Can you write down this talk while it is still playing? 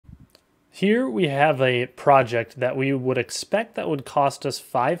Here we have a project that we would expect that would cost us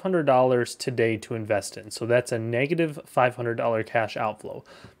 $500 today to invest in. So that's a negative $500 cash outflow.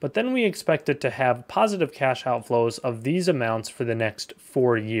 But then we expect it to have positive cash outflows of these amounts for the next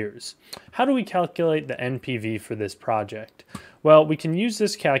 4 years. How do we calculate the NPV for this project? Well, we can use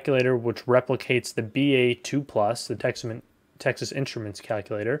this calculator which replicates the BA2+, the Texas Instruments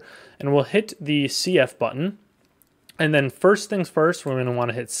calculator, and we'll hit the CF button. And then first things first, we're going to want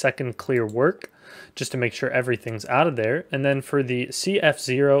to hit second clear work just to make sure everything's out of there. And then for the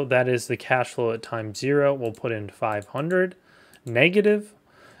CF0, that is the cash flow at time 0, we'll put in 500 negative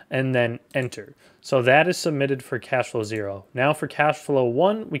and then enter. So that is submitted for cash flow 0. Now for cash flow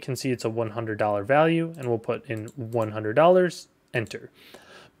 1, we can see it's a $100 value and we'll put in $100, enter.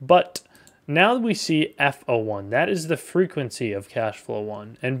 But now we see F01, that is the frequency of cash flow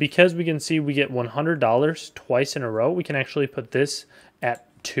 1. And because we can see we get $100 twice in a row, we can actually put this at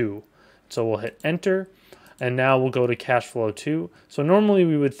 2. So we'll hit enter, and now we'll go to cash flow 2. So normally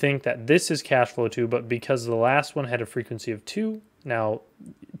we would think that this is cash flow 2, but because the last one had a frequency of 2, now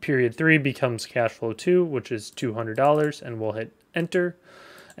period 3 becomes cash flow 2, which is $200, and we'll hit enter.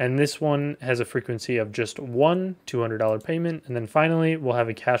 And this one has a frequency of just one $200 payment. And then finally, we'll have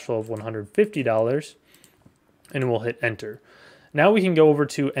a cash flow of $150 and we'll hit enter. Now we can go over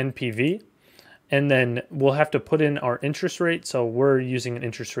to NPV and then we'll have to put in our interest rate. So we're using an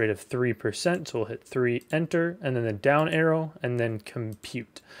interest rate of 3%. So we'll hit 3, enter, and then the down arrow and then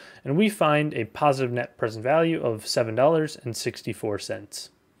compute. And we find a positive net present value of $7.64.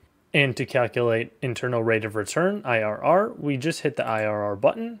 And to calculate internal rate of return, IRR, we just hit the IRR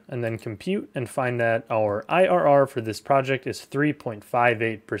button and then compute and find that our IRR for this project is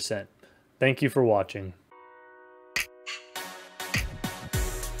 3.58%. Thank you for watching.